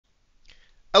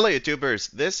Hello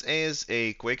YouTubers, this is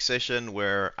a quick session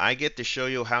where I get to show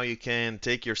you how you can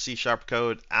take your C#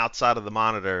 code outside of the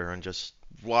monitor and just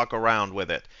walk around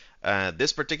with it.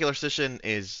 This particular session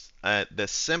is the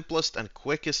simplest and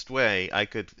quickest way I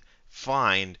could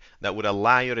find that would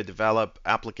allow you to develop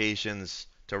applications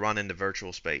to run in the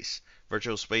virtual space.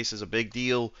 Virtual space is a big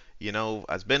deal, you know,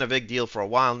 has been a big deal for a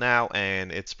while now,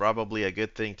 and it's probably a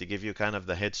good thing to give you kind of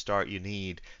the head start you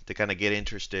need to kind of get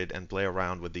interested and play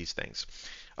around with these things.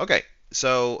 Okay,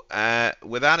 so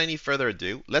without any further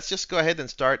ado, let's just go ahead and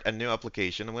start a new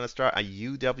application. I'm going to start a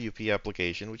UWP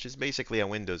application, which is basically a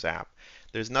Windows app.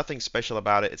 There's nothing special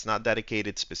about it. It's not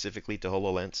dedicated specifically to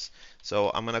HoloLens.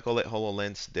 So I'm going to call it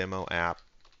HoloLens Demo App.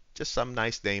 Just some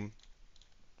nice name,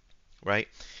 right?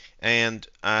 And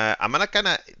I'm gonna kind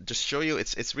of just show you,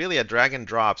 it's really a drag and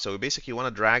drop. So we basically want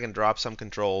to drag and drop some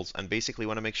controls and basically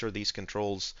want to make sure these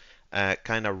controls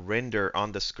kind of render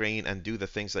on the screen and do the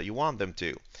things that you want them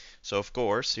to. So of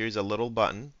course, here's a little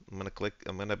button.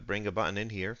 I'm gonna bring a button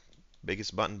in here,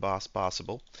 biggest button boss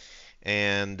possible.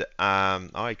 And oh,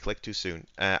 I clicked too soon.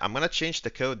 I'm gonna change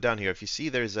the code down here. If you see,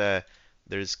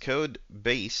 there's code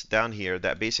base down here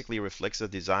that basically reflects the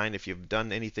design. If you've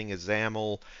done anything as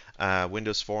XAML,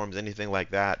 Windows Forms, anything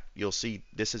like that, you'll see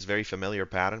this is very familiar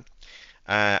pattern.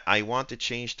 I want to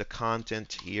change the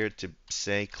content here to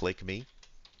say click me.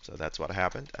 So that's what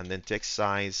happened. And then text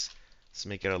size, let's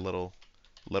make it a little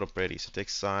pretty. So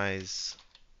text size,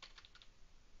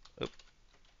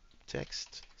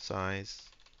 text size,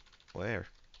 where?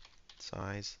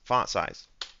 Size, font size,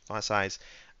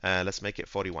 let's make it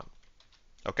 41.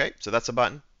 Okay, so that's a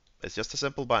button. It's just a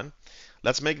simple button.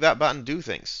 Let's make that button do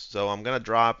things. So I'm going to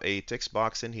drop a text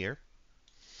box in here,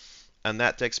 and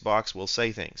that text box will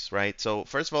say things, right? So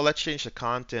first of all, let's change the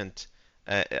content.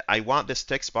 I want this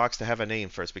text box to have a name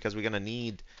first because we're going to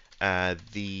need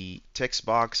the text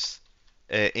box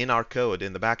in our code,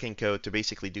 in the backend code, to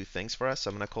basically do things for us. So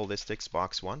I'm going to call this text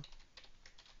box 1.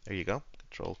 There you go.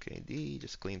 Control KD,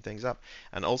 just clean things up.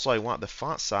 And also I want the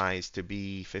font size to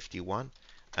be 51.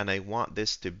 And I want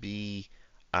this to be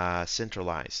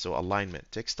centralized. So alignment,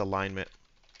 text alignment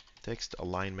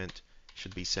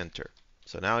should be center.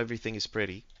 So now everything is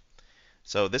pretty.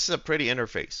 So this is a pretty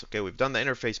interface. Okay, we've done the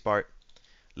interface part.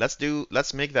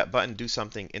 Let's make that button do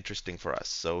something interesting for us.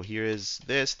 So here is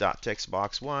this dot text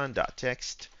box 1 dot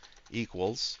text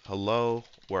equals hello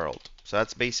world. So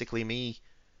that's basically me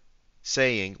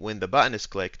saying when the button is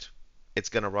clicked, it's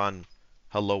gonna run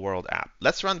Hello World app.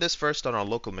 Let's run this first on our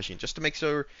local machine just to make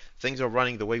sure things are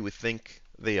running the way we think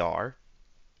they are.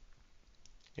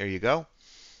 Here you go.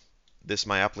 This is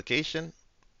my application.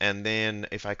 And then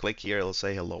if I click here, it'll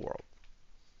say Hello World.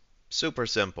 Super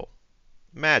simple.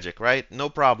 Magic, right? No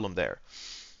problem there.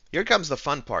 Here comes the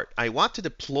fun part. I want to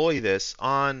deploy this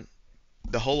on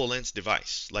the HoloLens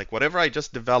device. Like whatever I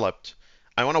just developed,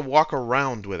 I want to walk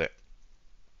around with it.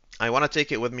 I want to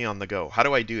take it with me on the go. How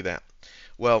do I do that?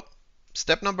 Well,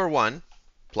 step number 1,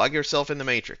 plug yourself in the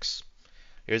matrix.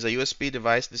 Here's a USB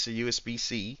device. This is a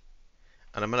USB-C.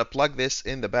 And I'm going to plug this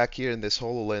in the back here in this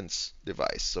HoloLens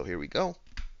device. So here we go.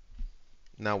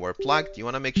 Now we're plugged. You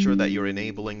want to make sure that you're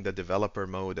enabling the developer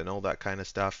mode and all that kind of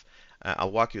stuff. I'll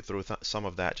walk you through some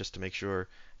of that just to make sure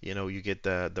you get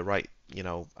the right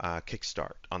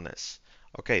kickstart on this.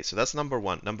 Okay, so that's number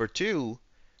 1. Number 2,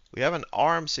 we have an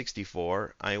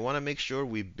ARM64. I want to make sure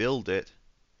we build it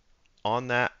on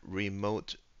that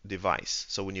remote device.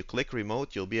 So when you click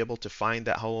remote, you'll be able to find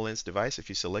that HoloLens device if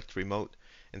you select remote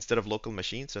instead of local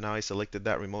machine. So now I selected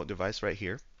that remote device right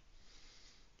here.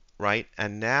 Right,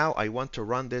 and now I want to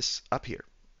run this up here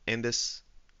in this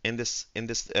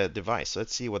device. So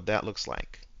let's see what that looks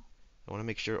like. I want to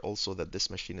make sure also that this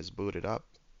machine is booted up.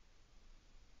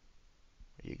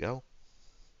 There you go.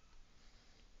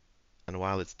 And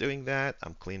while it's doing that,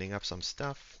 I'm cleaning up some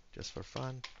stuff just for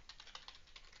fun.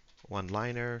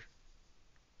 One-liner,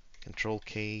 Control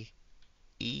K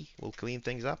E will clean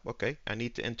things up. Okay, I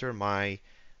need to enter my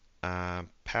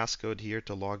passcode here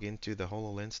to log into the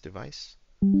HoloLens device.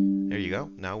 There you go.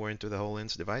 Now we're into the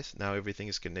HoloLens device. Now everything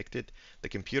is connected. The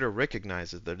computer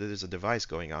recognizes that there is a device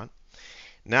going on.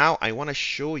 Now I want to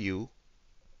show you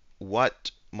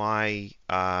what my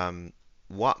HoloLens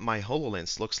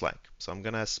looks like. So I'm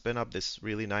gonna spin up this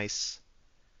really nice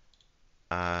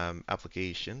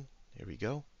application. Here we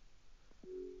go.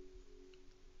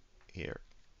 Here.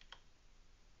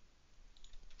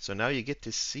 So now you get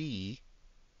to see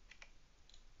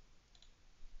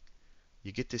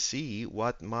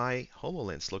what my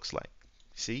HoloLens looks like.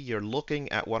 See, you're looking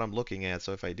at what I'm looking at.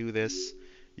 So if I do this,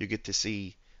 you get to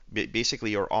see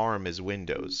basically your arm is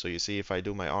Windows. So you see if I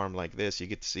do my arm like this, you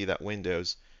get to see that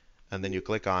Windows and then you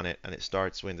click on it, and it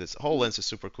starts when this HoloLens is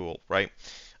super cool, right?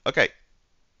 Okay,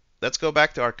 let's go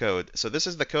back to our code. So this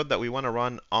is the code that we want to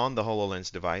run on the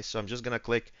HoloLens device. So I'm just going to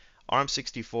click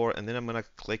ARM64, and then I'm going to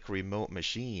click Remote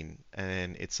Machine,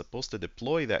 and it's supposed to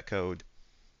deploy that code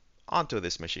onto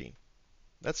this machine.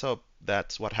 Let's hope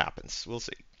that's what happens. We'll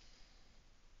see.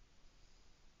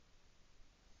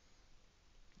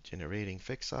 Generating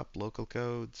fix-up, local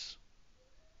codes.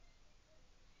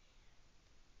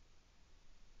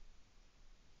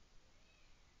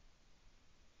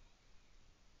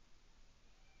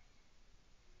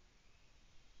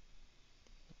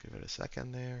 Give it a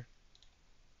second there.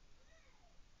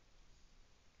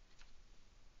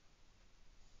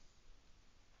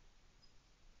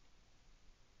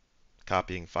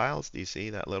 Copying files. Do you see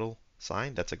that little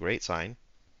sign? That's a great sign.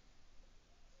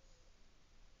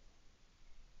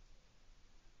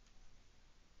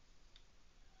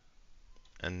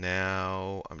 And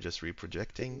now I'm just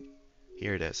reprojecting.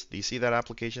 Here it is. Do you see that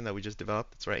application that we just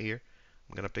developed? It's right here.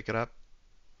 I'm going to pick it up.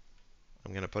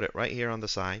 I'm going to put it right here on the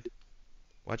side.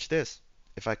 Watch this.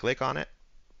 If I click on it,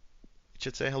 it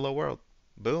should say hello world.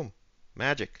 Boom.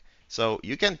 Magic. So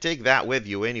you can take that with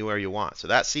you anywhere you want. So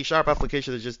that C#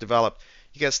 application that just developed,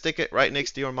 you can stick it right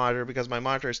next to your monitor because my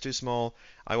monitor is too small.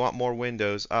 I want more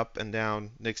windows up and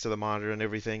down next to the monitor and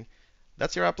everything.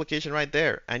 That's your application right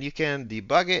there. And you can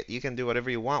debug it. You can do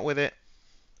whatever you want with it.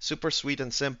 Super sweet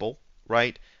and simple,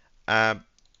 right? Uh,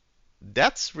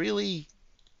 that's really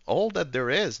all that there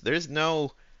is. There's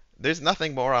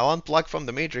nothing more. I'll unplug from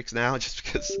the matrix now just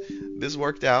because this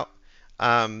worked out.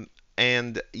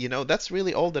 And that's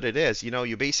really all that it is.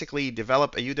 You basically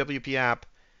develop a UWP app.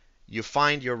 You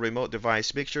find your remote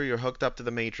device. Make sure you're hooked up to the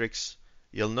matrix.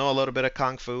 You'll know a little bit of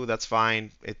Kung Fu. That's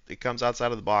fine. It comes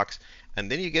outside of the box.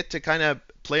 And then you get to kind of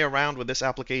play around with this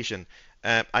application.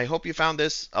 I hope you found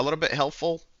this a little bit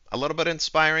helpful, a little bit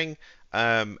inspiring.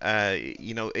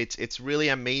 It's really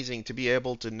amazing to be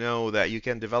able to know that you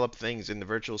can develop things in the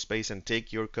virtual space and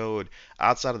take your code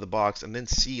outside of the box and then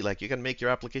see, like you can make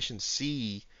your application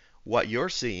see what you're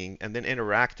seeing and then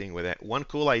interacting with it. One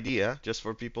cool idea, just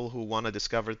for people who want to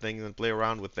discover things and play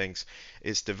around with things,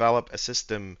 is develop a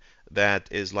system that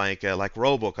is like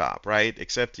RoboCop, right?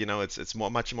 Except it's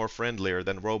much more friendlier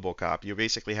than RoboCop. You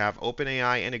basically have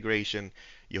OpenAI integration.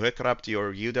 You hook it up to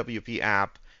your UWP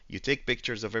app. You take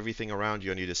pictures of everything around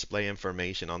you and you display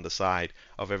information on the side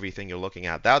of everything you're looking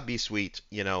at. That would be sweet,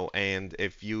 and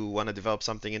if you want to develop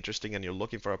something interesting and you're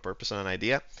looking for a purpose and an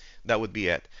idea, that would be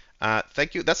it.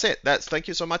 Thank you. That's it. Thank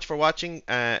you so much for watching.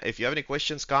 If you have any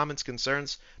questions, comments,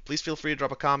 concerns, please feel free to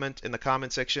drop a comment in the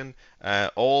comment section.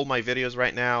 All my videos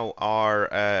right now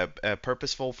are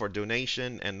purposeful for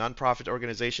donation and nonprofit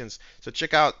organizations. So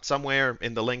check out somewhere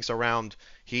in the links around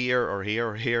here or here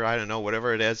or here. I don't know,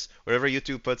 whatever it is, wherever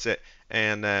YouTube puts it,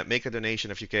 and make a donation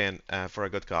if you can for a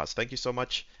good cause. Thank you so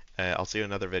much. I'll see you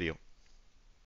in another video.